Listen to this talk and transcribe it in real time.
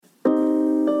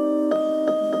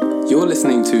You're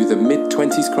listening to the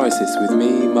Mid-20s Crisis with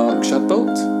me, Mark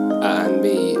Shadbolt. And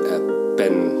me,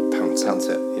 Ben Pounce. Pounce,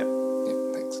 yeah,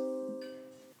 thanks.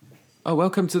 Oh,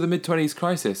 welcome to the Mid-20s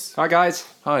Crisis. Hi, guys.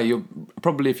 Hi, you're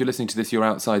probably, if you're listening to this, you're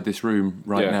outside this room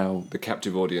right now. The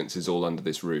captive audience is all under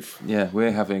this roof. Yeah,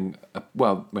 we're having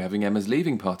Emma's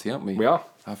leaving party, aren't we? We are.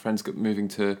 Our friend's moving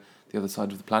to the other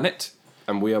side of the planet.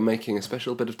 And we are making a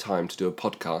special bit of time to do a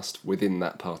podcast within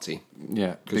that party.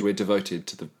 Yeah. Because we're devoted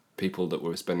to the people that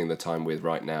we're spending the time with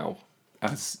right now.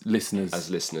 As listeners.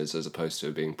 As opposed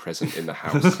to being present in the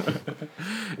house.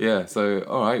 Yeah, so,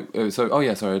 all right. Sorry,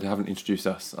 I haven't introduced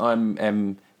us. I'm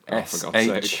M-S-H-A-D-B-O-L-T.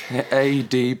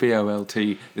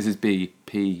 This is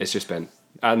B-P. It's just Ben.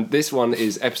 And this one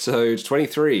is episode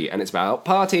 23, and it's about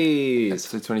parties.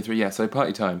 Episode 23, yeah, so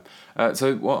party time.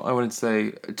 So what I wanted to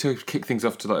say, to kick things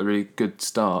off to like a really good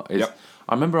start, is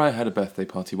I remember I had a birthday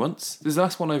party once. This is the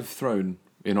last one I've thrown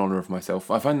in honour of myself.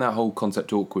 I find that whole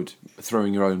concept awkward,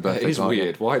 throwing your own birthday party. It is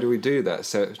weird. Why do we do that?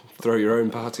 So throw your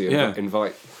own party and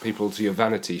invite people to your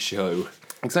vanity show.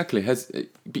 Exactly.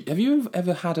 Have you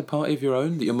ever had a party of your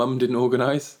own that your mum didn't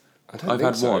organise? I've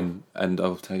had one, and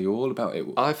I'll tell you all about it.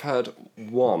 I've had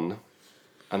one,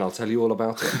 and I'll tell you all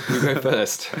about it. You go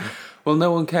first. Well,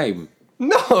 no one came.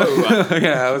 No!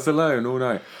 Yeah, I was alone all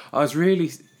night. I was really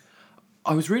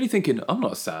thinking, I'm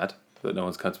not sad that no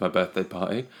one's come to my birthday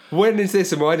party. When is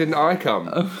this, and why didn't I come?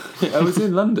 I was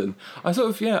in London. I sort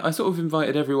of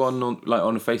invited everyone on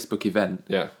a Facebook event.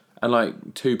 Yeah. And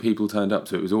like 2 people turned up,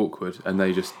 so it was awkward, and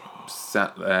they just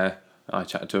sat there. I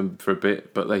chatted to them for a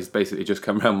bit, but they basically just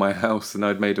come round my house, and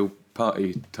I'd made a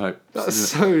party type. That's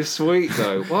so sweet,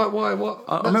 though. Why, what?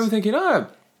 I remember thinking, doesn't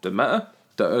matter.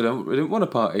 I didn't want a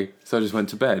party, so I just went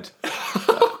to bed.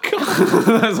 Oh,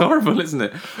 God. That's horrible, isn't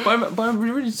it? But I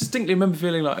really distinctly remember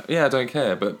feeling like, I don't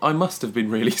care, but I must have been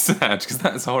really sad, because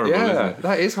that's horrible, isn't it?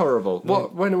 That is horrible.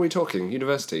 What? When are we talking?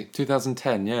 University?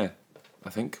 2010, yeah, I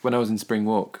think, when I was in Spring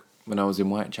Walk, when I was in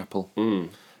Whitechapel.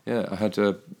 Yeah, I had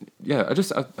I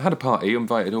had a party,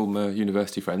 invited all my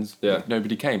university friends. Yeah.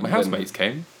 Nobody came. My housemates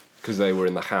came. Because they were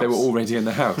in the house. They were already in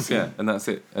the house, yeah, and that's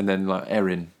it. And then, like,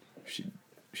 Erin,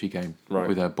 she came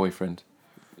with her boyfriend.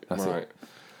 That's it.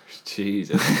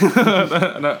 Jesus.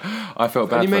 No, I felt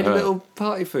bad for her. And you made little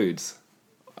party foods?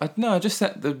 I just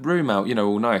set the room out,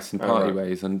 all nice and party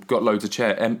ways, and got loads of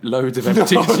loads of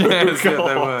empty chairs. Yeah,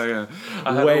 there were,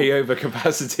 yeah. Way over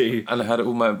capacity. And I had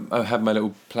my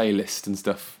little playlist and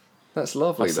stuff. That's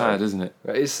lovely. That's sad, isn't it?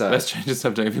 That is sad. Let's change the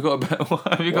subject. Have you got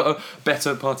a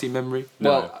better party memory? No.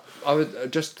 Well, I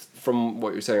would just from what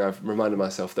you were saying, I've reminded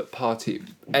myself that party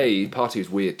is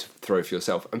weird to throw for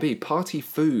yourself, and B, party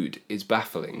food is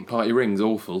baffling. Party ring's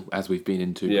awful, as we've been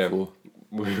into before.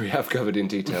 We have covered in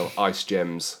detail. Ice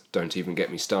gems, don't even get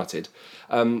me started.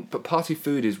 But party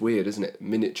food is weird, isn't it?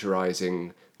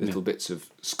 Miniaturising little bits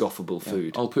of scoffable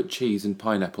food. I'll put cheese and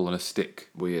pineapple on a stick.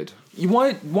 Weird.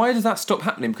 Why does that stop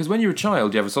happening? Because when you're a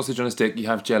child, you have a sausage on a stick, you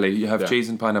have jelly, you have cheese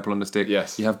and pineapple on a stick.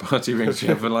 Yes. You have party rings, you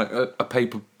have a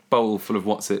paper bowl full of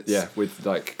what's-its. Yeah, with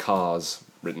like cars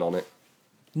written on it.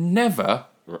 Never,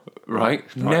 right?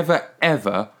 Never,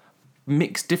 ever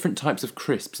mix different types of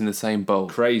crisps in the same bowl.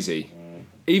 Crazy.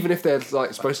 Even if they're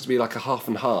like supposed to be like a half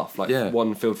and half,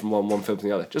 one filled from one filled from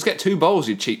the other. Just get 2 bowls,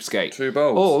 you cheapskate. 2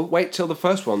 bowls. Or wait till the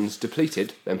first one's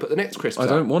depleted, then put the next crisps I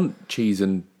don't want cheese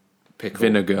and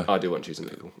vinegar. I do want cheese and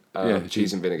pickle.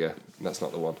 Cheese and vinegar. That's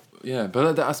not the one. Yeah,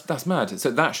 but that's mad.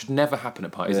 So that should never happen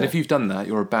at parties. Yeah. And if you've done that,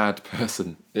 you're a bad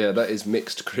person. Yeah, that is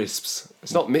mixed crisps.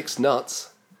 It's not mixed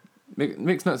nuts.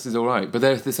 Mixed nuts is all right, but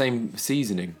they're the same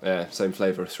seasoning. Yeah, same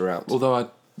flavour throughout. Although I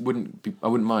wouldn't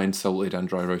mind salted and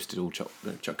dry roasted all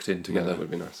chucked in together. Yeah, that would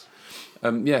be nice.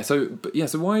 So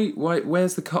why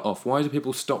where's the cut off? Why do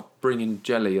people stop bringing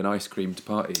jelly and ice cream to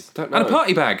parties? Don't know. And a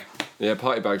party bag. Yeah,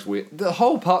 party bag's weird. The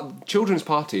whole children's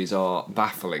parties are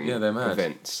baffling. Yeah, they're mad.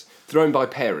 Events thrown by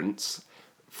parents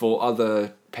for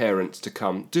other parents to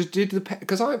come.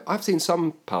 Because I've seen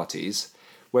some parties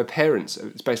where parents,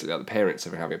 it's basically like the parents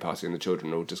are having a party and the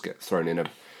children all just get thrown in a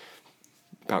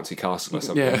bouncy castle or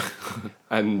something. Yeah.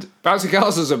 And bouncy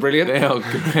castles are brilliant. They are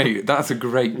great. That's a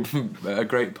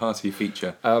great party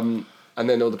feature. And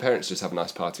then all the parents just have a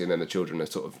nice party, and then the children are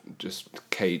sort of just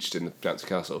caged in the bouncy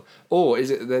castle. Or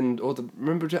is it then? I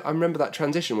remember that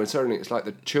transition when suddenly it's like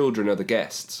the children are the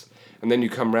guests, and then you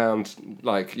come round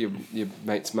like your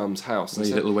mate's mum's house and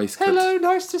say, little waistcoat. "Hello,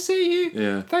 nice to see you.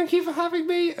 Yeah. Thank you for having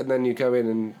me." And then you go in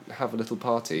and have a little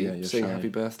party, sing shy. happy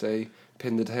birthday,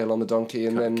 pin the tail on the donkey,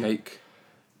 and then cake.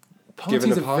 Given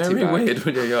Parties a party are very bag. weird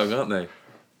when you're young, aren't they?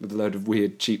 with a load of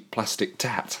weird cheap plastic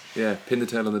tat. Yeah, pin the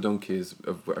tail on the donkey is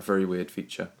a very weird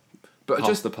feature. But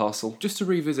Pass the parcel. Just to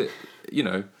revisit,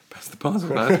 Pass the Parcel,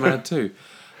 that's mad too.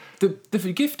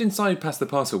 The gift inside Pass the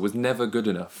Parcel was never good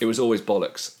enough. It was always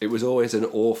bollocks. It was always an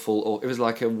awful... It was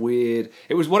like a weird...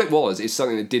 It was what it was. It's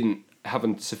something that didn't have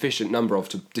a sufficient number of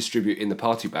to distribute in the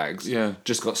party bags. Yeah.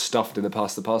 Just got stuffed in the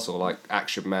Pass the Parcel, like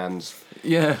Action Man's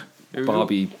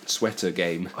Barbie sweater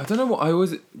game. I don't know what I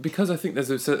always... Because I think there's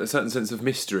a certain sense of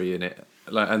mystery in it.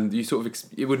 And you sort of...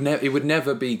 It would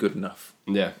never be good enough.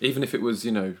 Yeah. Even if it was,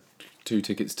 2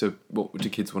 tickets to... What do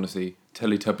kids want to see?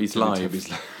 Teletubbies Live.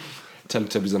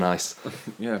 Teletubbies on ice.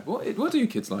 Yeah. What do you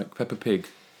kids like? Peppa Pig?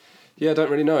 Yeah, I don't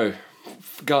really know.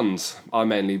 Guns. I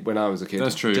mainly, when I was a kid,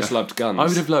 That's true, just loved guns. I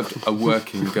would have loved a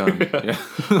working gun. Yeah.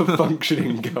 A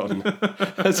functioning gun.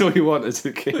 That's all you want as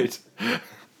a kid.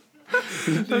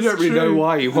 You don't really know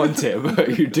why you want it,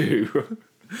 but you do.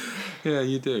 Yeah,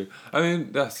 you do. I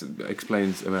mean, that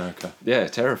explains America. Yeah,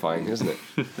 terrifying, isn't it?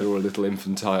 They're all little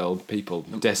infantile people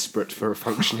desperate for a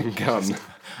functioning gun.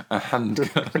 A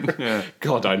handgun. Yeah.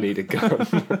 God, I need a gun.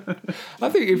 I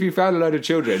think if you found a load of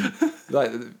children,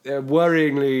 like a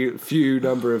worryingly few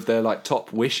number of their like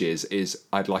top wishes is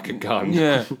I'd like a gun.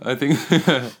 Yeah, I think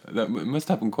that must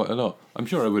happen quite a lot. I'm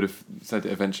sure I would have said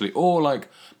it eventually, or like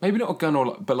maybe not a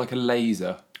gun, but like a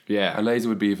laser. Yeah, a laser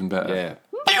would be even better. Yeah.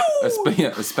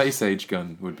 A space age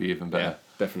gun would be even better. Yeah,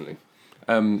 definitely.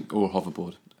 Or a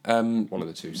hoverboard. One of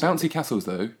the two. Bouncy castles,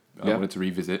 though, I wanted to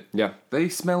revisit. Yeah. They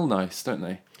smell nice, don't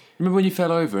they? Remember when you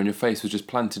fell over and your face was just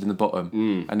planted in the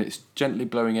bottom and it's gently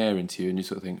blowing air into you and you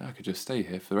sort of think, I could just stay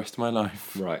here for the rest of my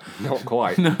life. Right, not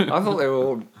quite. No. I thought they were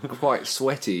all quite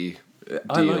sweaty deals.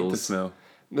 I like the smell.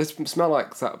 They smell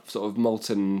like that sort of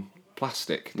molten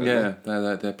plastic, don't they?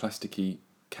 They're plasticky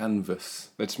canvas.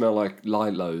 They smell like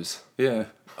lilos. Yeah.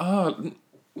 Oh,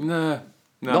 nah.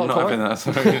 No, Not I'm not quite. having that,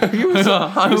 sorry. You were so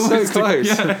close.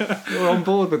 Yeah. You're on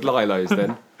board with lilos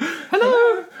then.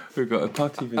 Hello! We've got a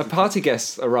party visit. A party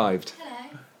guest arrived.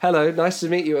 Hello. Hello, nice to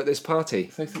meet you at this party.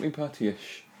 Say something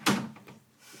party-ish.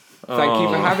 Thank you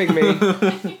for having me.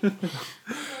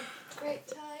 Great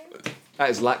time. That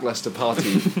is lackluster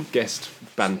party guest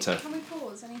banter. Can we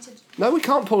pause? I need to... No, we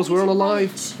can't pause. We're on a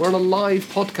live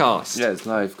podcast. Yeah, it's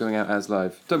live, going out as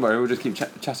live. Don't worry, we'll just keep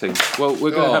chatting. Well,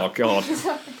 we're going to have... God.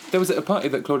 There was a party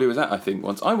that Claudia was at, I think,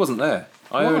 once. I wasn't there.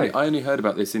 I only heard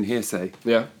about this in hearsay.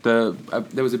 Yeah. There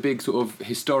was a big sort of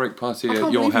historic party I at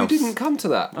can't your believe house. you didn't come to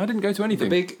that. I didn't go to anything.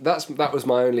 That was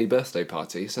my only birthday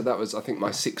party. So that was, I think,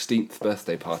 my 16th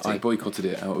birthday party. I boycotted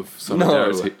it out of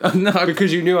solidarity. No,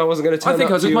 because you knew I wasn't going to turn up. I think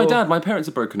I was to with my your- dad. My parents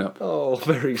are broken up. Oh,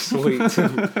 very sweet.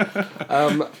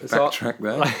 Backtrack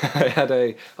there.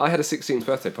 I had a 16th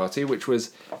birthday party, which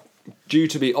was due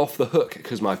to be off the hook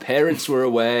because my parents were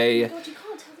away. God, you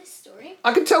can't tell this story.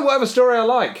 I can tell whatever story I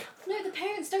like. No, the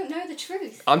parents don't know the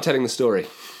truth. I'm telling the story.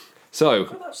 So,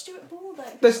 What about Stuart Ball, though?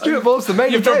 there's Stuart Ball's the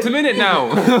main You've dropped him in it now.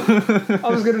 I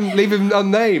was going to leave him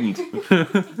unnamed.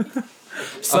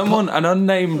 An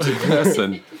unnamed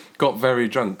person, got very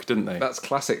drunk, didn't they? That's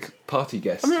classic party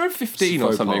guest. I mean, we were 15 or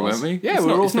Faux something, pas. weren't we? Yeah, it's we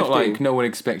were not, all It's not 15. like no one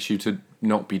expects you to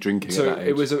not be drinking So at that age.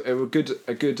 it was a good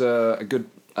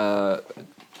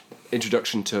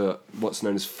introduction to what's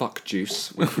known as fuck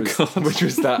juice, which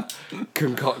was that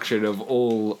concoction of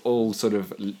all sort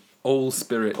of all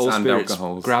spirits all and spirits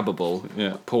alcohols. grabbable,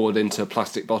 Yeah. poured into a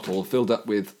plastic bottle, filled up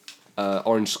with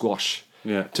orange squash.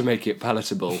 Yeah. To make it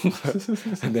palatable,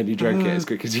 and then you drank it as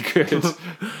quick as you could.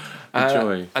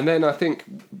 Joy. And then I think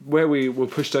where we were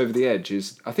pushed over the edge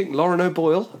is I think Lauren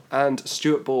O'Boyle and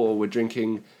Stuart Ball were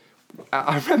drinking.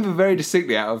 I remember very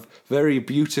distinctly out of very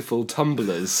beautiful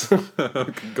tumblers,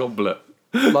 Goblet.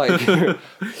 like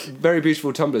very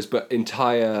beautiful tumblers, but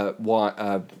entire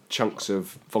chunks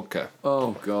of vodka.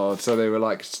 Oh God. So they were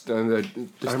like, I remember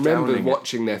downing it.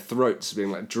 watching their throats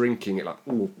being like drinking it, like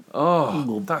ooh.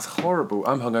 Oh, that's horrible.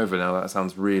 I'm hungover now. That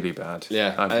sounds really bad.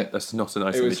 Yeah, that's not a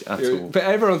nice image at all. But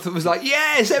everyone was like,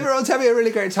 "Yes, everyone's having a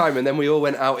really great time." And then we all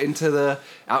went out into the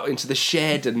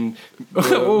shed and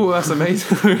Oh, that's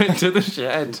amazing. We went to the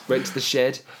shed. went to the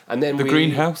shed, and then The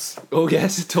greenhouse. Oh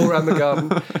yes, tore around the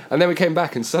garden, and then we came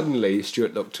back, and suddenly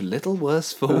Stuart looked a little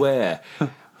worse for wear.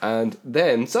 And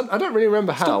then I don't really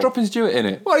remember how. Stop dropping Stuart in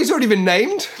it. Well, he's already been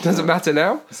named. Doesn't matter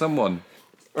now. Someone.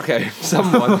 Okay,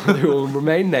 someone who will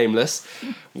remain nameless.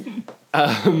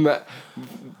 I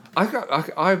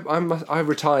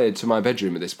retired to my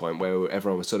bedroom at this point where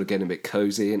everyone was sort of getting a bit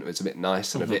cosy and it was a bit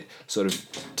nice and a bit sort of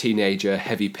teenager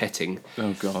heavy petting.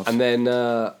 Oh God. And then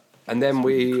And then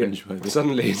Cringeworthy.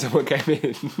 suddenly someone came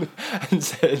in and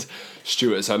said,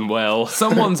 Stuart's unwell.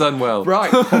 Someone's unwell.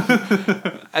 Right.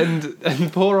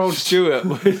 and poor old Stuart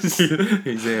was...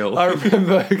 He's ill. I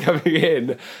remember coming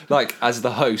in, like, as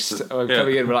the host.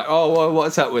 Coming in, we're like, oh, well,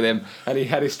 what's up with him? And he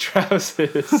had his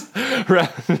trousers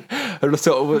around, and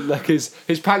sort of like his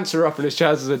pants are up and his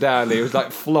trousers are down. And he was,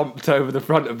 like, flomped over the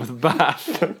front of the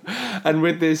bath. And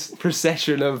with this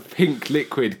procession of pink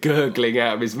liquid gurgling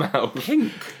out of his mouth.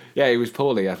 Pink? Yeah, he was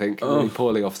poorly, I think. Really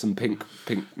poorly off some pink,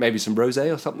 maybe some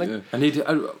rosé or something. Yeah. And he'd,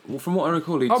 from what I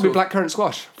recall, he'd... Probably blackcurrant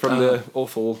squash from the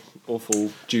awful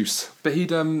juice. But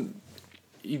he'd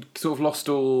sort of lost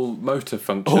all motor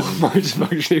function. All motor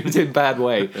function. He was in bad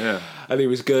way. Yeah. And he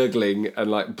was gurgling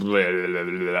and like blah, blah, blah,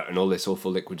 blah, and all this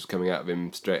awful liquid was coming out of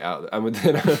him straight out. And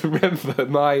then I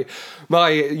remember my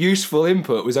useful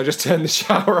input was I just turned the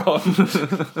shower on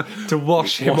to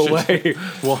wash him away.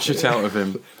 Wash it out of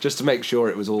him. Just to make sure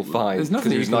it was all fine. There's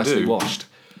nothing because it was you can nicely do. washed.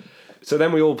 So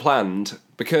then we all planned,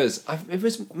 because it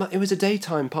was a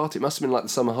daytime party. It must have been like the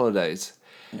summer holidays.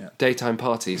 Yeah. Daytime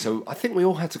party. So I think we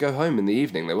all had to go home in the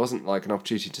evening. There wasn't like an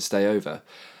opportunity to stay over.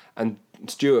 And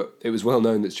Stuart, it was well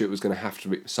known that Stuart was going to have to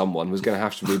be, someone was going to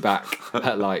have to be back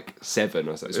at like 7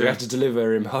 or so. So we had to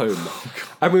deliver him home.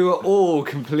 And we were all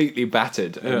completely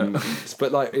battered.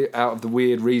 But like out of the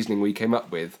weird reasoning we came up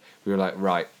with, we were like,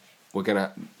 right, we're going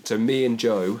to... So me and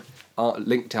Joe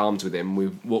linked arms with him. We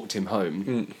walked him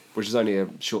home, which is only a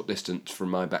short distance from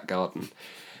my back garden.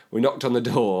 We knocked on the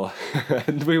door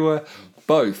and we were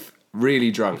both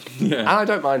really drunk. Yeah. And I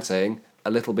don't mind saying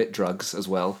a little bit drugs as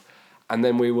well. And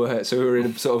then we were in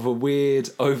a sort of a weird,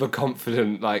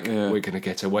 overconfident, like, we're going to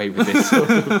get away with this sort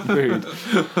of mood.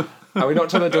 And we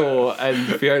knocked on the door and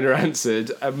Fiona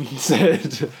answered and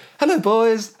said, hello,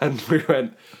 boys. And we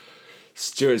went,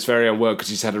 Stuart's very unwell because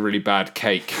he's had a really bad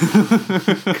cake.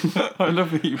 I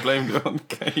love that you blamed it on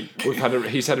the cake.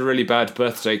 He's had a really bad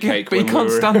birthday cake. But he can't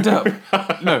stand up.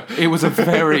 No, it was a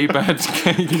very bad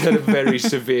cake. He had a very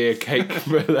severe cake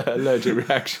allergic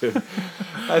reaction.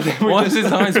 And then Why is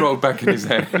his eyes rolled back in his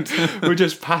head? We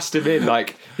just passed him in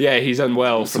like, yeah, he's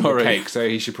unwell from the cake, so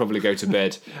he should probably go to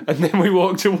bed. And then we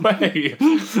walked away.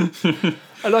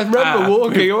 And I remember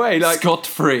walking away like...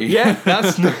 Scot-free. Yeah,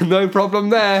 that's no problem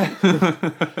there.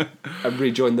 And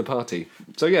rejoined the party.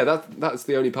 So yeah, that's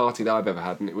the only party that I've ever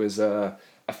had, and it was a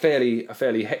fairly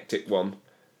hectic one.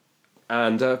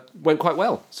 And went quite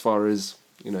well as far as,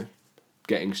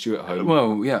 getting Stuart home.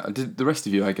 Well, yeah, the rest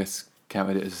of you, I guess,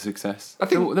 counted it as a success. I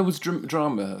think there was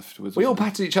drama afterwards. We all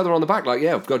patted each other on the back like,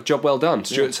 yeah, we've got a job well done.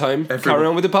 Stuart's home, Everyone. carry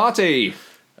on with the party.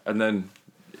 And then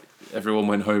everyone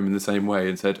went home in the same way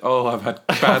and said, oh, I've had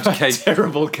bad cake.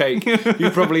 Terrible cake. You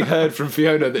probably heard from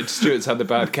Fiona that Stuart's had the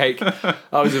bad cake. I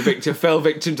was fell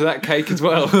victim to that cake as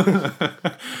well.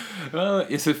 Well,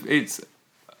 it's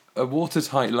a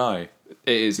watertight lie.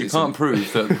 It is. You can't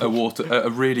prove that a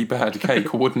really bad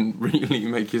cake wouldn't really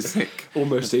make you sick.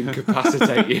 Almost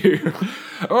incapacitate you.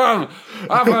 Well,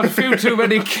 I've had a few too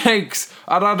many cakes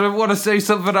and I don't want to say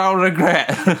something I'll regret.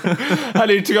 I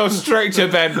need to go straight to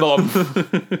bed, Mom.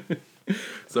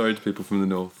 Sorry to people from the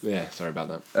north. Yeah, sorry about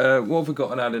that. What have we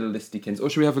got on our little listykins? Or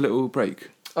should we have a little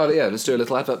break? Oh, yeah, let's do a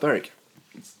little advert break.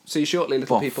 See you shortly,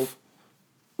 little Boff. people.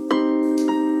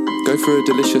 Go for a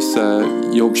delicious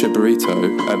Yorkshire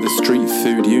burrito at the Street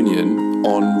Food Union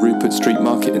on Rupert Street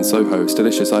Market in Soho. It's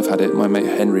delicious. I've had it. My mate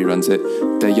Henry runs it.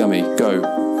 They're yummy.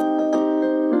 Go.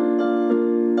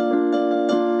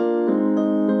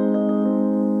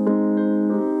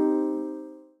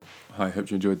 I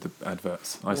hope you enjoyed the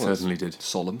adverts. I certainly did.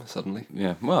 Solemn, suddenly.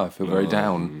 Yeah, well, I feel very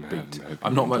downbeat.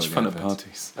 I'm not much fun at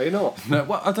parties. Are you not? No,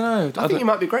 well, I don't know. I think you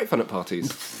might be great fun at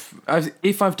parties.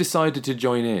 If I've decided to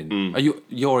join in,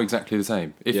 you're exactly the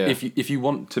same. If you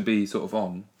want to be sort of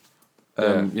on,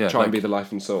 try and be the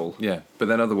life and soul. Yeah, but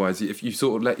then otherwise, if you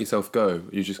sort of let yourself go,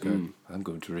 you just go, I'm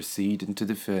going to recede into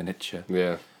the furniture.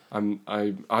 Yeah.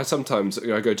 I sometimes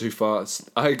go too far.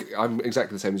 I'm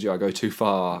exactly the same as you. I go too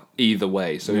far either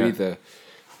way. So either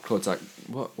Claude's like,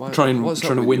 what? Why, trying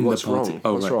to win what's the party. Wrong?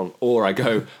 Oh, what's right. wrong? Or I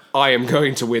go, I am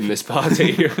going to win this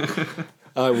party.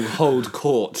 I will hold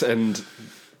court and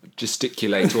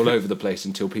gesticulate all over the place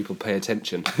until people pay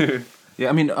attention. Yeah,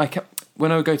 I mean,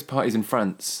 when I go to parties in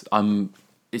France,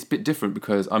 it's a bit different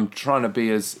because I'm trying to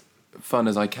be as fun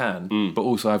as I can, but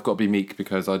also I've got to be meek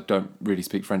because I don't really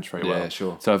speak French very well. Yeah,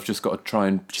 sure. So I've just got to try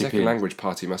and chip Second in. language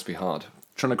party must be hard.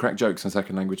 Trying to crack jokes in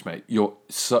second language, mate.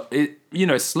 It's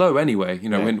slow anyway.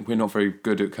 We're not very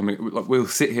good at coming. Like, we'll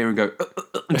sit here and go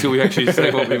until we actually say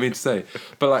what we mean to say.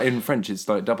 But like in French, it's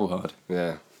like double hard.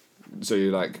 Yeah. So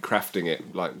you're like crafting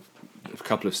it like a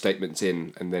couple of statements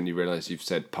in, and then you realise you've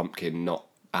said pumpkin, not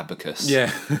abacus.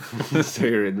 Yeah. So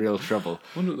you're in real trouble.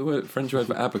 I wonder what the French word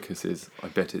for abacus is. I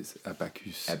bet it's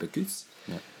abacus. Abacus.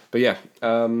 Yeah. But yeah,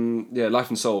 Life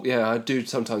and Soul. Yeah, I do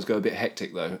sometimes go a bit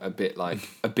hectic though, a bit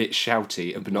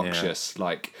shouty, obnoxious,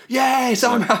 like yes,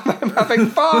 I'm having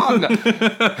fun,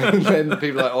 and then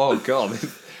people are like, oh god,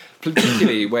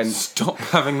 particularly when Stop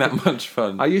having that much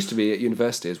fun. I used to be at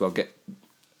university as well.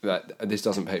 This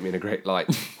doesn't paint me in a great light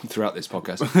throughout this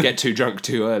podcast. Get too drunk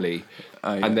too early,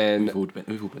 and then we've all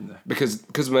been there. because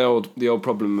of the old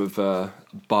problem of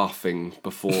barfing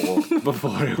before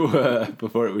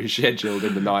it was scheduled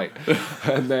in the night,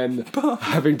 and then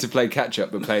having to play catch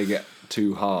up but playing it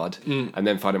too hard, and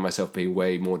then finding myself being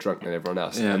way more drunk than everyone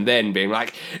else, and then being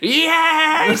like,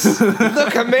 yes,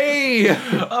 look at me,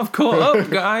 I've caught up,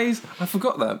 guys. I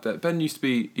forgot that. But Ben used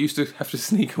to have to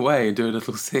sneak away and do a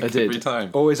little sick every time.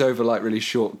 Always over like really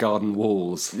short garden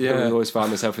walls. Yeah. I always found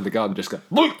myself in the garden just go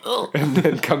and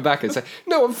then come back and say,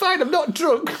 no, I'm fine, I'm not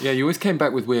drunk. Yeah, you always came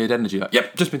back with weird energy, like,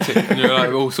 yep, just been sick, and you're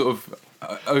like all sort of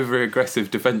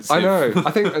over-aggressive, defensive. I know.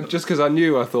 I think just because I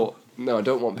thought, no, I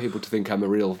don't want people to think I'm a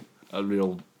real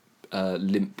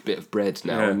limp bit of bread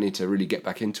now. Yeah. I need to really get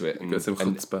back into it Got some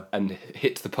chutzpah. and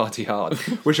hit the party hard,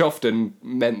 which often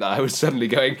meant that I was suddenly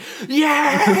going,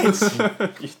 yes!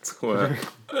 You twerp.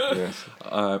 Yes.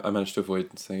 I managed to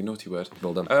avoid saying a naughty word.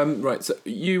 Well done. Right, so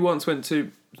you once went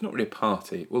to, it's not really a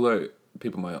party, although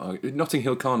people might argue, Notting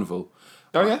Hill Carnival.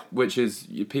 Oh, yeah? Which is,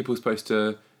 people supposed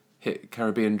to hit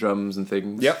Caribbean drums and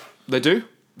things. Yep, they do.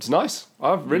 It's nice.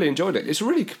 I've really enjoyed it. It's a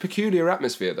really peculiar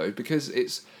atmosphere, though, because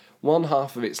it's one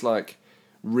half of it's like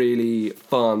really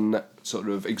fun, sort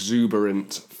of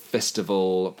exuberant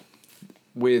festival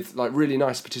with like really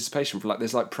nice participation for like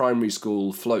there's like primary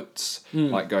school floats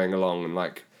like going along and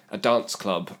like a dance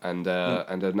club and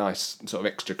a nice sort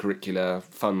of extracurricular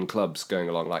fun clubs going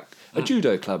along, like a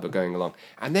judo club are going along,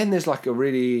 and then there's like a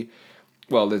really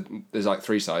there's like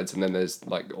three sides, and then there's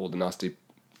like all the nasty.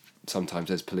 Sometimes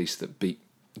there's police that beat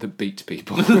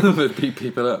people. They beat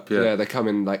people up, Yeah, they come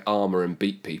in like armour and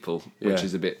beat people, which Yeah.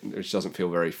 is which doesn't feel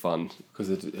very fun. Because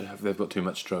they've got too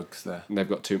much drugs there. And they've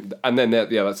got and then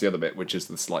that's the other bit, which is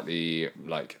the slightly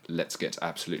like let's get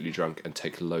absolutely drunk and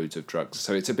take loads of drugs.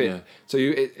 So it's a bit. So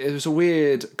it was a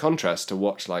weird contrast to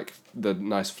watch like the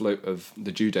nice float of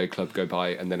the judo club go by,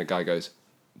 and then a guy goes,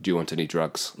 "Do you want any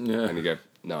drugs?" Yeah. And you go,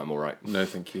 "No, I'm all right." No,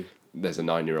 thank you. There's a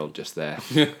 9-year-old just there.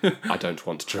 I don't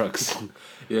want drugs.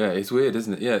 Yeah, it's weird,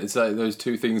 isn't it? Yeah, it's like those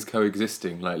two things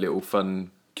coexisting, like little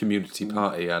fun community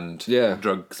party and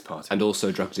drugs party. And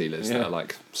also drug dealers that are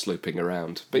like sloping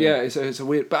around. But it's a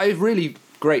weird, but a really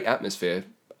great atmosphere,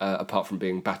 apart from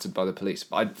being battered by the police.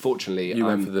 But fortunately... You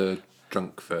went for the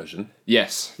drunk version.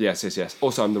 Yes.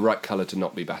 Also, I'm the right colour to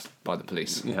not be battered by the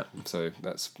police. Yeah. So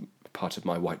that's part of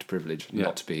my white privilege,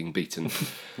 not being beaten.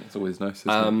 It's always nice,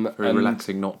 isn't it? Very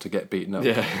relaxing not to get beaten up.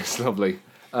 Yeah, it's lovely.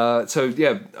 I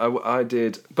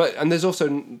did, and there's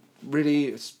also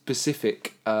really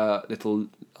specific little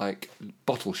like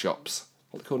bottle shops.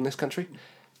 What are they called in this country?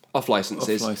 Off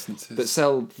licenses that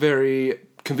sell very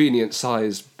convenient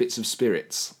sized bits of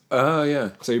spirits. Oh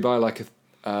yeah. So you buy like a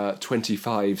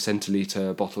 25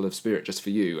 centilitre bottle of spirit just for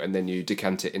you, and then you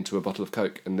decant it into a bottle of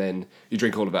Coke, and then you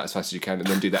drink all of that as fast as you can, and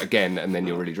then do that again, and then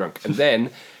you're really drunk. And then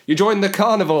you join the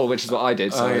carnival, which is what I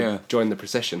did. So I joined the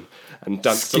procession and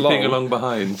danced Skipping along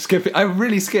behind. I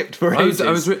really skipped for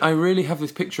ages. I really have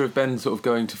this picture of Ben sort of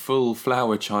going to full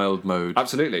flower child mode.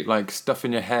 Absolutely. Like stuff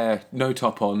in your hair, no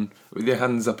top on, with your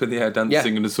hands up in the air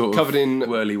dancing in a sort of covered in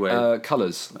whirly way.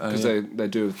 Colours, because they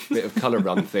do a bit of colour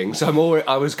run thing. So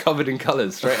I was covered in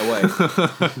colours straight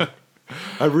away.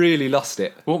 I really lost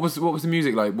it. What was the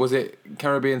music like? Was it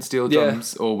Caribbean steel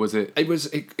drums or was it?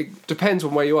 It depends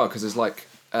on where you are, because there's like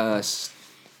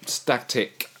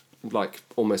static, like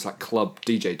almost like club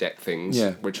DJ deck things,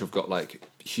 which have got like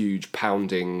huge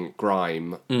pounding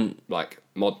grime, like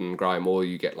modern grime, or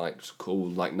you get like cool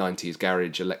like 90s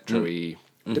garage electro-y,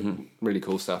 really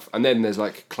cool stuff. And then there's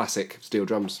like classic steel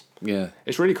drums. Yeah,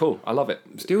 it's really cool. I love it.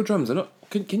 Steel drums are not.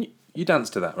 Can you dance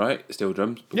to that, right? Steel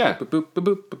drums. Yeah.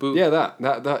 Yeah,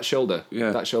 that shoulder.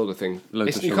 Yeah. That shoulder thing.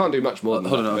 Loads of You shoulder. can't do much more than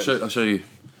Hold that. on, I'll show you.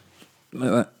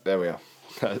 Like that. There we are.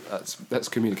 That's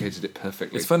communicated it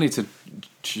perfectly. It's funny to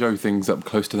show things up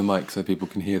close to the mic so people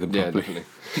can hear them properly.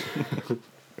 Yeah,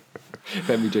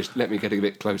 definitely. let me get a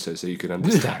bit closer so you can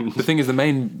understand. The thing is, the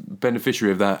main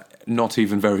beneficiary of that not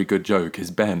even very good joke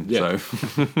is Ben. Yeah.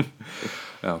 So.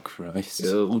 Oh Christ.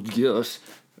 Oh yes.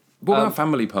 What about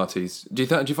family parties? Do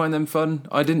you find them fun?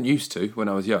 I didn't used to when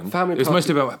I was young. It was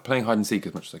mostly about playing hide and seek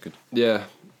as much as I could. Yeah.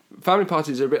 Family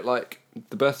parties are a bit like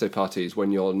the birthday party is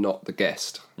when you're not the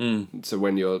guest. So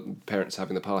when your parents are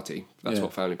having the party, that's Yeah.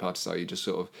 what family parties are. You're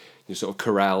sort of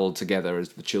corralled together as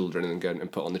the children and go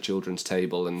and put on the children's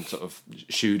table and sort of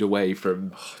shooed away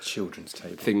from Children's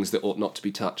table. things that ought not to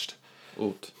be touched.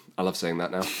 Ought. I love saying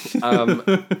that now.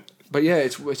 But yeah,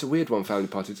 it's a weird one, family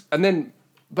parties.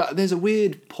 But there's a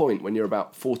weird point when you're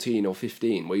about 14 or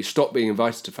 15 where you stop being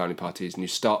invited to family parties and you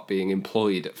start being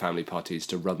employed at family parties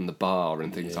to run the bar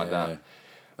and things like that.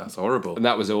 That's horrible. And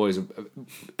that was always,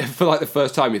 for like the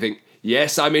first time, you think,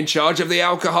 yes, I'm in charge of the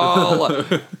alcohol.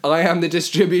 I am the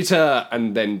distributor.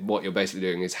 And then what you're basically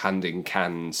doing is handing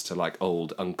cans to like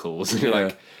old uncles. And you're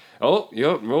like, oh,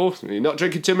 you're not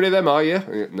drinking too many of them, are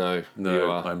you? No, you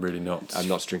are. I'm really not. I'm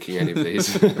not drinking any of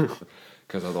these.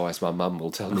 Because otherwise my mum will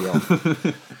tell me off.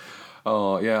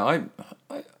 Oh yeah,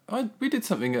 we did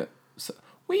something at.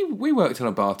 We worked on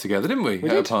a bar together, didn't we?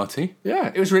 At a party.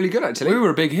 Yeah, it was really good actually. We were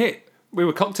a big hit. We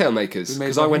were cocktail makers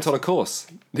because I went on a course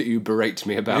that you berate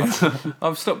me about.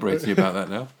 I've stopped berating you about that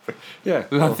now. Yeah.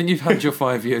 I think you've had your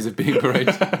 5 years of being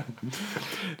berated.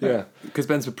 Yeah. Because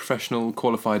Ben's a professional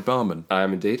qualified barman. I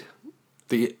am indeed.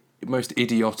 The most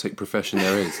idiotic profession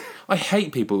there is. I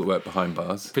hate people that work behind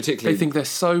bars. Particularly- They think they're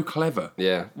so clever.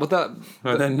 Yeah. Well,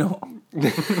 But they're not.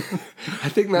 I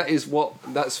think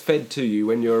that's fed to you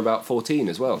when you're about 14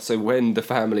 as well. So when the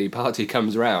family party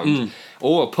comes round,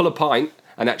 or pull a pint,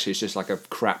 and actually it's just like a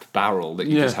crap barrel that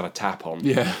you just have a tap on.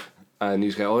 Yeah. And you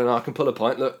just go, oh, no, I can pull a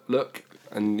pint, look,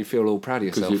 and you feel all proud of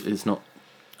yourself. Because it's not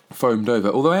foamed over.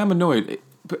 Although I am annoyed.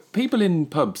 But people in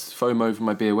pubs foam over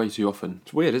my beer way too often.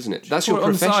 It's weird, isn't it? That's pour your it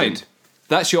on the profession. side.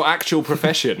 That's your actual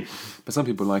profession. But some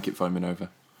people like it foaming over.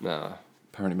 No,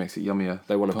 Apparently it makes it yummier.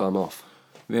 they want to bum off.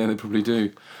 Yeah, they probably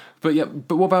do. But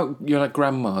what about like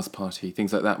grandma's party,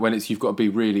 things like that? When you've got to be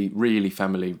really, really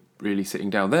family, really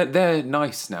sitting down. They're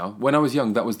nice now. When I was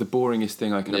young, that was the boringest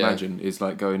thing I can imagine. Is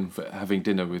like going for having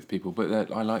dinner with people.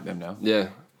 But I like them now. Yeah.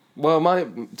 Well,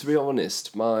 to be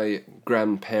honest, my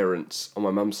grandparents on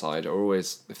my mum's side are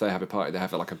always, if they have a party, they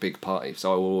have like a big party.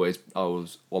 So I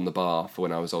was on the bar for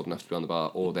when I was old enough to be on the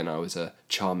bar, or then I was a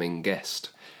charming guest.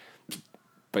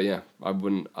 But yeah, I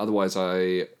wouldn't. Otherwise,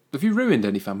 Have you ruined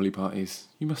any family parties?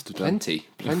 You must have done.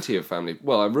 plenty of family.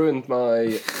 Well, I ruined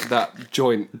that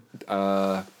joint,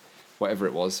 whatever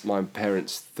it was, my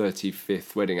parents'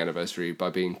 35th wedding anniversary by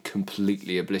being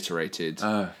completely obliterated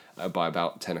by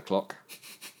about 10 o'clock.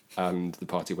 And the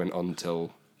party went on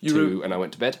till 2 and I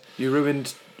went to bed. You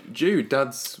ruined Jude,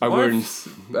 Dad's ruined wife's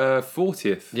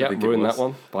 40th. Yeah, ruined that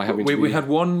one by having we had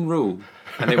one rule,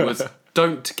 and it was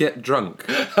don't get drunk.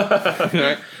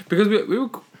 Because we were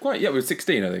we were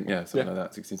 16, I think, something like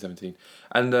that, 16, 17.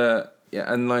 And there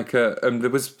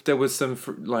was some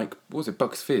what was it,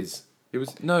 Bucks Fizz? It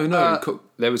was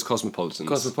there was Cosmopolitans.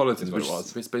 Cosmopolitans, is what which it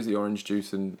was. is basically orange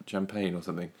juice and champagne or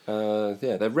something.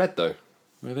 Yeah, they're red though.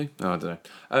 Really? No, I don't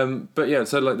know. But yeah,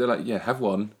 so they're like, have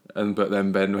one, but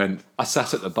then Ben went. I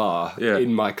sat at the bar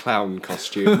in my clown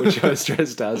costume, which I was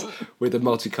dressed as, with a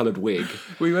multicoloured wig.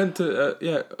 We went to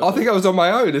I think I was on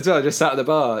my own as well. I just sat at the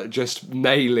bar, just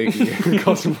nailing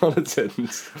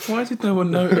Cosmopolitans. Why did no one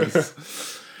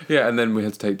notice? Yeah, and then we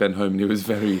had to take Ben home, and he was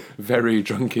very, very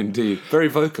drunk indeed. Very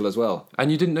vocal as well.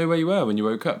 And you didn't know where you were when you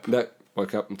woke up? No,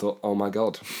 woke up and thought, oh my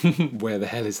God, where the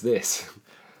hell is this?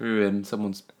 We were in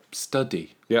someone's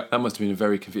study. Yeah. That must have been a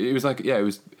very confusing. It was like, it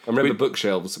was. I remember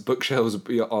bookshelves. Bookshelves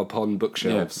are upon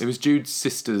bookshelves. Yeah, it was Jude's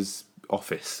sister's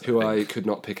office. Who I could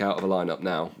not pick out of a lineup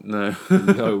now. No.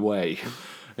 No way.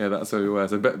 Yeah, that's where we were.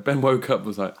 So Ben woke up and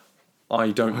was like,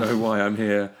 I don't know why I'm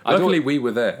here. Luckily, we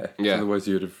were there. Yeah. Otherwise,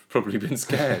 you'd have probably been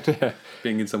scared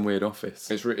being in some weird office.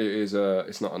 It's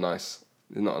not a nice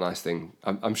thing.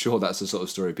 I'm sure that's the sort of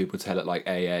story people tell at like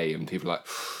AA, and people are like,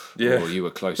 oh, you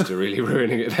were close to really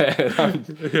ruining it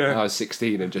there. I was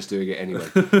 16 and just doing it anyway.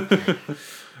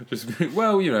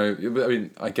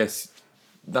 I guess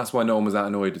that's why no one was that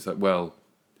annoyed. It's like, well,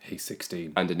 he's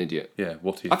 16 and an idiot. Yeah,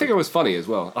 I think I was funny as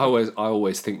well. I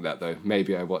always think that though.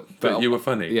 Maybe I was, but you were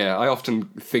funny. Yeah, I often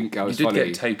think I was funny. You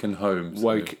did get taken home.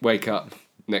 So. Wake up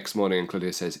next morning and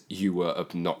Claudia says, you were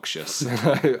obnoxious.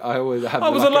 I was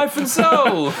a life and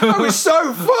soul. I was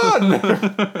so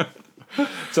fun.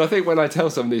 So I think when I tell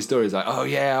some of these stories, like, oh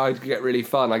yeah, I get really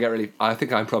fun. I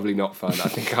think I'm probably not fun. I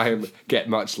think I get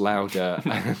much louder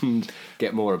and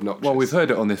get more obnoxious. Well, we've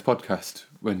heard it on this podcast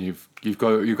when you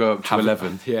go up to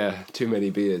 11. Yeah, too many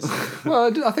beers.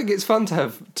 Well, I think it's fun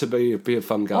to be a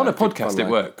fun guy. On a podcast, it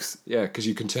works. Yeah, because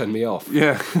you can turn me off.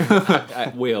 Yeah,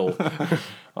 at will.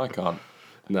 I can't.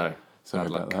 No. Sorry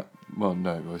about that. Well,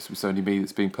 no, it's only me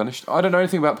that's being punished. I don't know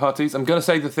anything about parties. I'm going to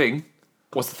say the thing.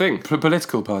 What's the thing?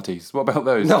 Political parties. What about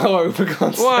those? No, for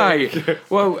God's Why? sake.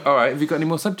 Well, all right. Have you got any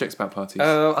more subjects about parties?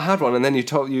 I had one, and then you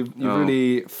Oh.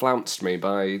 really flounced me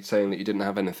by saying that you didn't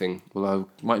have anything. Well,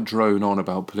 I might drone on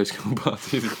about political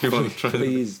parties if you want to try.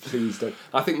 Please don't.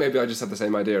 I think maybe I just had the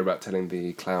same idea about telling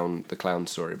the clown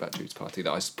story about Jude's party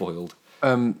that I spoiled.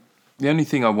 The only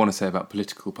thing I want to say about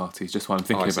political parties, just while I'm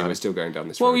thinking I see, about we're it. still going down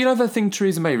this Well, road. you know that thing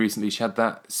Theresa May recently, she had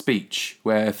that speech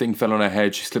where a thing fell on her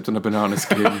head, she slipped on a banana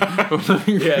skin.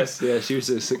 Yes, yeah, she was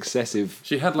a successive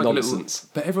She had like nonsense. a little...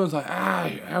 But everyone's like,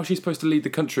 how's she supposed to lead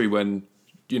the country when,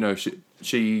 you know, she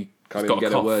Can't got even a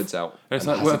get cough? her words out. And it's and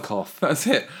like, has well, a cough. that's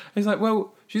it. It's like,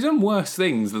 well, she's done worse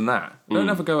things than that. Don't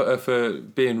have a go at her for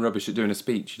being rubbish at doing a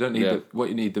speech. You don't need what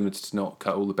you need them is to not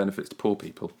cut all the benefits to poor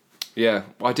people. Yeah,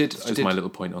 I did. It's just my little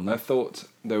point on I that. thought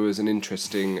there was an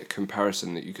interesting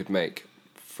comparison that you could make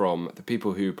from the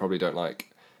people who probably don't like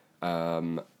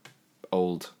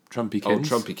old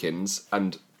Trumpykins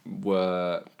and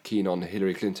were keen on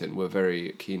Hillary Clinton, were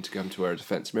very keen to come to her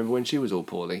defence. Remember when she was all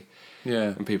poorly?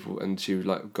 Yeah. And she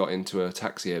like got into a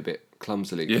taxi a bit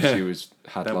clumsily because she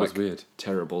had that like was weird.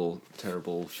 terrible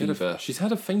fever. She's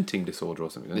had a fainting disorder or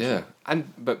something, hasn't Yeah,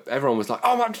 but everyone was like,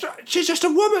 "Oh my, she's just a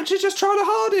woman. She's just trying her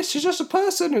hardest. She's just a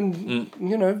person, and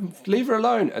you know, leave her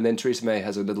alone." And then Theresa May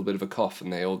has a little bit of a cough,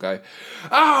 and they all go,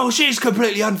 "Oh, she's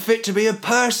completely unfit to be a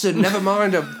person. Never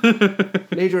mind a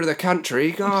leader of the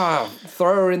country. Oh,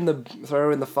 throw her in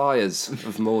the fires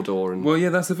of Mordor." And Well, yeah,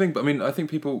 that's the thing. But I mean, I think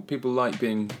people like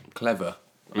being clever,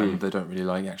 and they don't really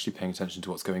like actually paying attention to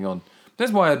what's going on.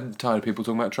 That's why I'm tired of people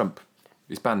talking about Trump.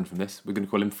 He's banned from this. We're going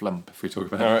to call him Flump if we talk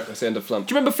about all him. right, that's the end of Flump.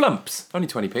 Do you remember Flumps? Only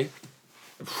 20p.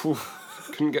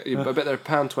 Couldn't get you. I bet they're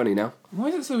 £1.20 now. Why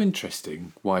is it so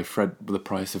interesting? Why the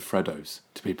price of Freddos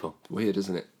to people? Weird,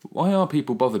 isn't it? Why are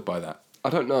people bothered by that? I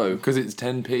don't know. Because it's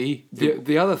 10p.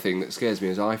 The other thing that scares me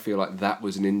is I feel like that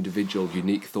was an individual,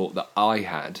 unique thought that I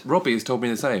had Robbie has told me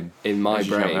the same. in my You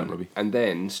should shout brain, out, Robbie. and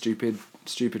then stupid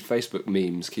Facebook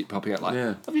memes keep popping up like,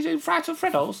 Yeah. "Have you seen Fried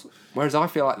Freddos?" Whereas I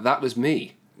feel like that was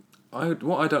me.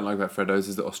 What I don't like about Freddos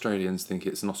is that Australians think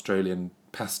it's an Australian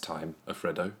pastime, a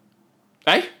Freddo.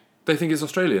 Eh? They think it's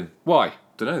Australian. Why?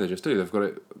 Don't know. They just do. They've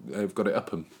got it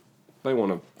up them. They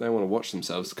want to watch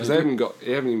themselves because they haven't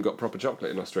even got proper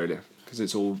chocolate in Australia because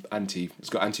it's all It's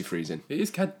got antifreeze in. It is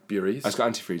Cadbury's. It's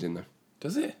got antifreeze in though.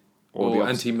 Does it? Or Or the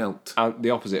opposite. anti-melt. The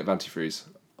opposite of antifreeze.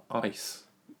 Ice.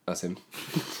 That's him.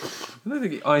 I don't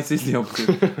think ice is the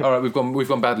opposite. All right, we've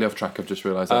gone badly off track. I've just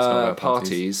realised that's not about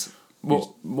parties.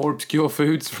 Parties. More obscure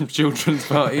foods from children's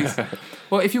parties.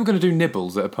 Well, if you were going to do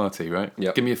nibbles at a party, right?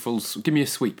 Yep. Give me a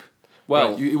sweep.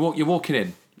 Well, Right, you're walking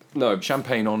in, no,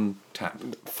 champagne on tap.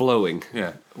 flowing.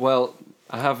 Yeah. Well,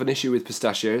 I have an issue with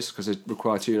pistachios because they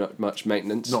require too much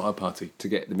maintenance Not a party. to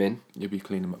get them in. You'll be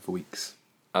cleaning them up for weeks.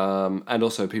 And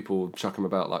also people chuck them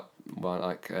about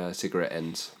like cigarette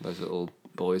ends, those little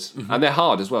boys. And they're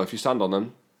hard as well. If you stand on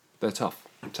them, they're tough.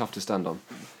 Tough to stand on.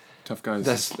 Tough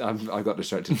guys. I got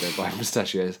distracted there by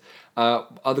pistachios.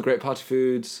 Other great party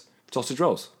foods, sausage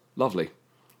rolls. Lovely.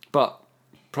 But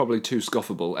probably too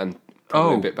scoffable and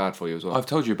probably a bit bad for you as well. I've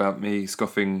told you about me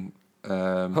scoffing.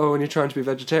 When you're trying to be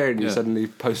vegetarian, you Yeah. suddenly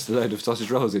post a load of sausage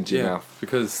rolls into your mouth.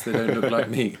 because they don't look like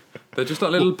meat. They're just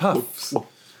like little puffs.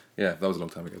 Yeah, that was a long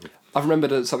time ago. I've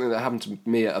remembered something that happened to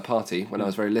me at a party when I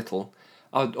was very little.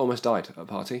 I almost died at a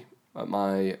party at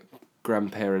my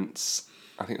grandparents',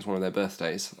 I think it was one of their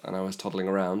birthdays, and I was toddling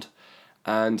around,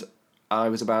 and I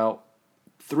was about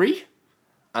 3,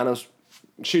 and I was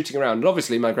shooting around, and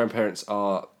obviously my grandparents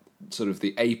are sort of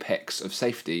the apex of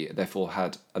safety, therefore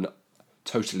had a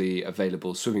totally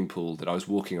available swimming pool that I was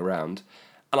walking around,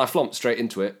 and I flomped straight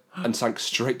into it and sank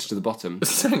straight to the bottom.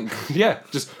 Sank. Yeah,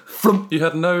 just flump. You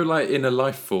had no inner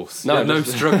life force. No, you had no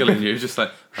just- struggle in you. Just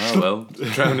like, oh well,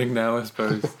 drowning now, I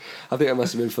suppose. I think I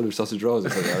must have been full of sausage rolls or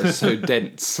something. I was so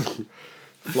dense.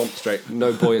 Flomp straight,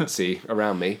 no buoyancy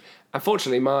around me.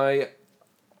 Unfortunately, my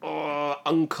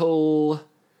uncle...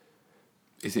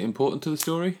 Is it important to the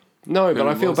story? No, but Who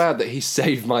I feel was? bad that he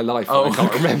saved my life and I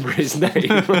can't remember his name.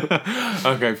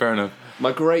 Okay, fair enough.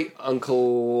 My great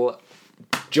uncle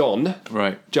John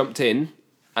Right. jumped in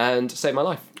and saved my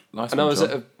life. Nice and one, I was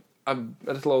John. at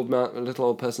a little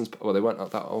old person's... Well, they weren't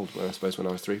that old, I suppose, when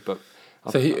I was 3, but...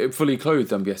 So he fully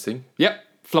clothed, I'm guessing. Yep,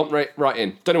 flomped right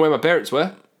in. Don't know where my parents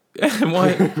were. And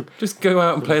why? Just go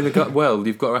out and play in the gut. Well,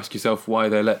 you've got to ask yourself why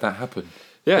they let that happen.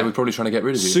 Yeah. They were probably trying to get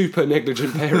rid of you. Super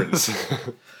negligent parents.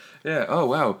 Yeah. Oh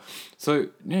wow. So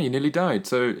yeah, you nearly died.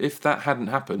 So if that hadn't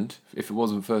happened, if it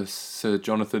wasn't for Sir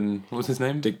Jonathan, what was his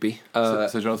name? Digby. Sir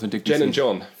Jonathan Digby. Jen and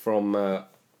John from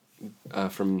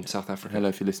South Africa. Hello,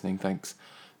 if you're listening. Thanks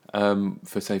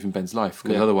for saving Ben's life.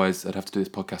 Because Yeah. otherwise, I'd have to do this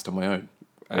podcast on my own.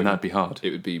 and that'd be hard.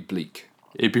 It would be bleak.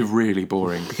 It'd be really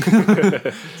boring,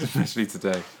 especially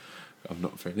today. I'm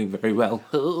not feeling very well.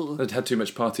 I'd had too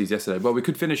much parties yesterday. Well, we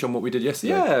could finish on what we did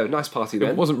yesterday. Yeah, nice party then.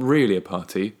 It wasn't really a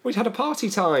party. We'd had a party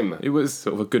time. It was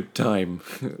sort of a good time.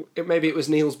 Maybe it was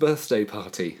Neil's birthday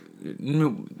party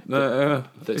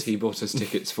that he bought us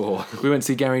tickets for. We went to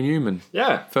see Gary Newman.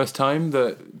 Yeah. First time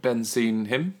that Ben's seen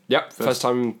him. Yep. First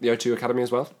time the O2 Academy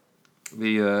as well.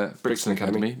 The Brixton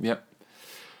Academy. Yep.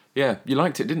 Yeah, you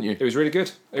liked it, didn't you? It was really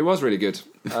good. It was really good.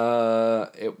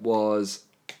 It was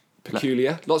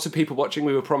peculiar. Lots of people watching.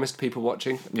 We were promised people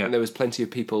watching. Yeah. And there was plenty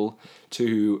of people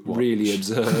to really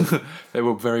observe. They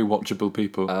were very watchable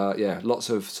people. Yeah, lots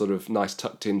of sort of nice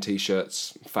tucked in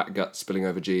t-shirts, fat guts spilling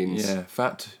over jeans. Yeah,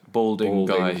 fat, balding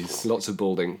guys. Lots of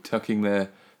balding. Tucking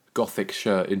their gothic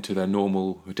shirt into their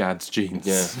normal dad's jeans.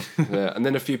 Yeah, yeah. And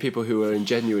then a few people who were in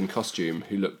genuine costume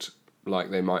who looked like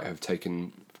they might have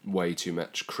taken way too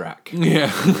much crack.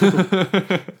 Yeah.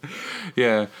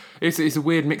 Yeah. It's a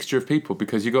weird mixture of people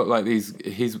because you got like these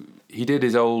he did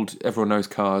his old everyone knows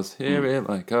cars.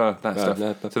 That stuff.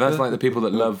 So that's like the people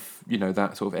that love,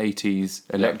 that sort of 80s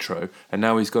electro, and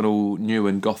now he's gone all new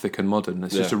and gothic and modern.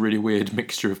 It's just a really weird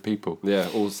mixture of people. Yeah,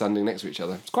 all standing next to each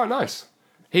other. It's quite nice.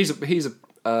 He's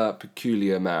a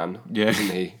peculiar man,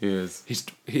 isn't he? He is.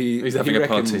 He's having a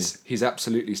party. He's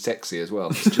absolutely sexy as well.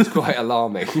 It's just quite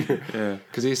alarming. Yeah.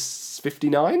 Because he's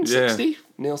 59, 60,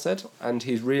 Neil said, and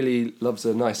he really loves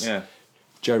a nice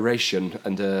gyration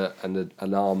and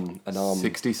an arm.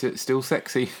 60 still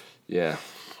sexy. Yeah.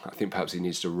 I think perhaps he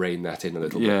needs to rein that in a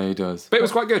little bit. Yeah, he does. But it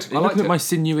was quite good. I liked Look at it. my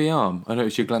sinewy arm. I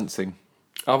noticed you're glancing.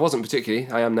 I wasn't particularly.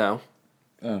 I am now.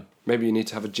 Oh. Maybe you need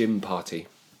to have a gym party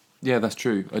Yeah, that's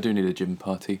true. I do need a gym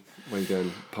party. where you go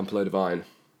and pump a load of iron.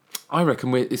 I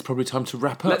reckon it's probably time to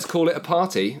wrap up. Let's call it a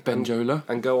party, Benjola.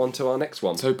 and go on to our next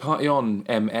one. So party on,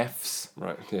 MFs.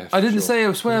 Right, yeah. I didn't sure. say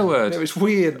a swear word. It was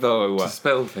weird though. To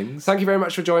spell things. Thank you very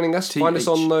much for joining us. Find us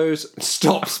on those.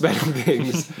 Stop spelling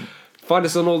things. Find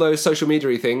us on all those social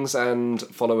media things and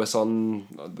follow us on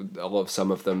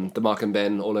some of them. The Mark and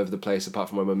Ben all over the place, apart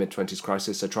from when we're mid-20s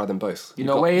crisis. So try them both. You've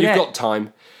got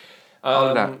time.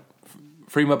 All that.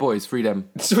 Free my boys, free them.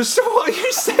 So what are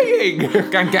you saying?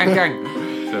 Gang, gang, gang.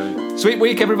 So, Sweet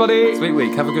week, everybody. sweet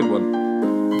week. Have a good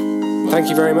one. Thank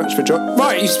you very much for joining.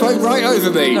 Right, you spoke right over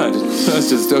me. No, I was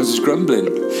just grumbling.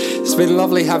 It's been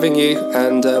lovely having you,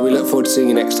 and we look forward to seeing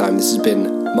you next time. This has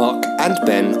been Mark and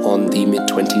Ben on the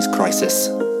mid-20s crisis.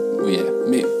 Well, yeah,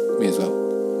 me as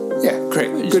well. Yeah,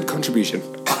 great. Good contribution.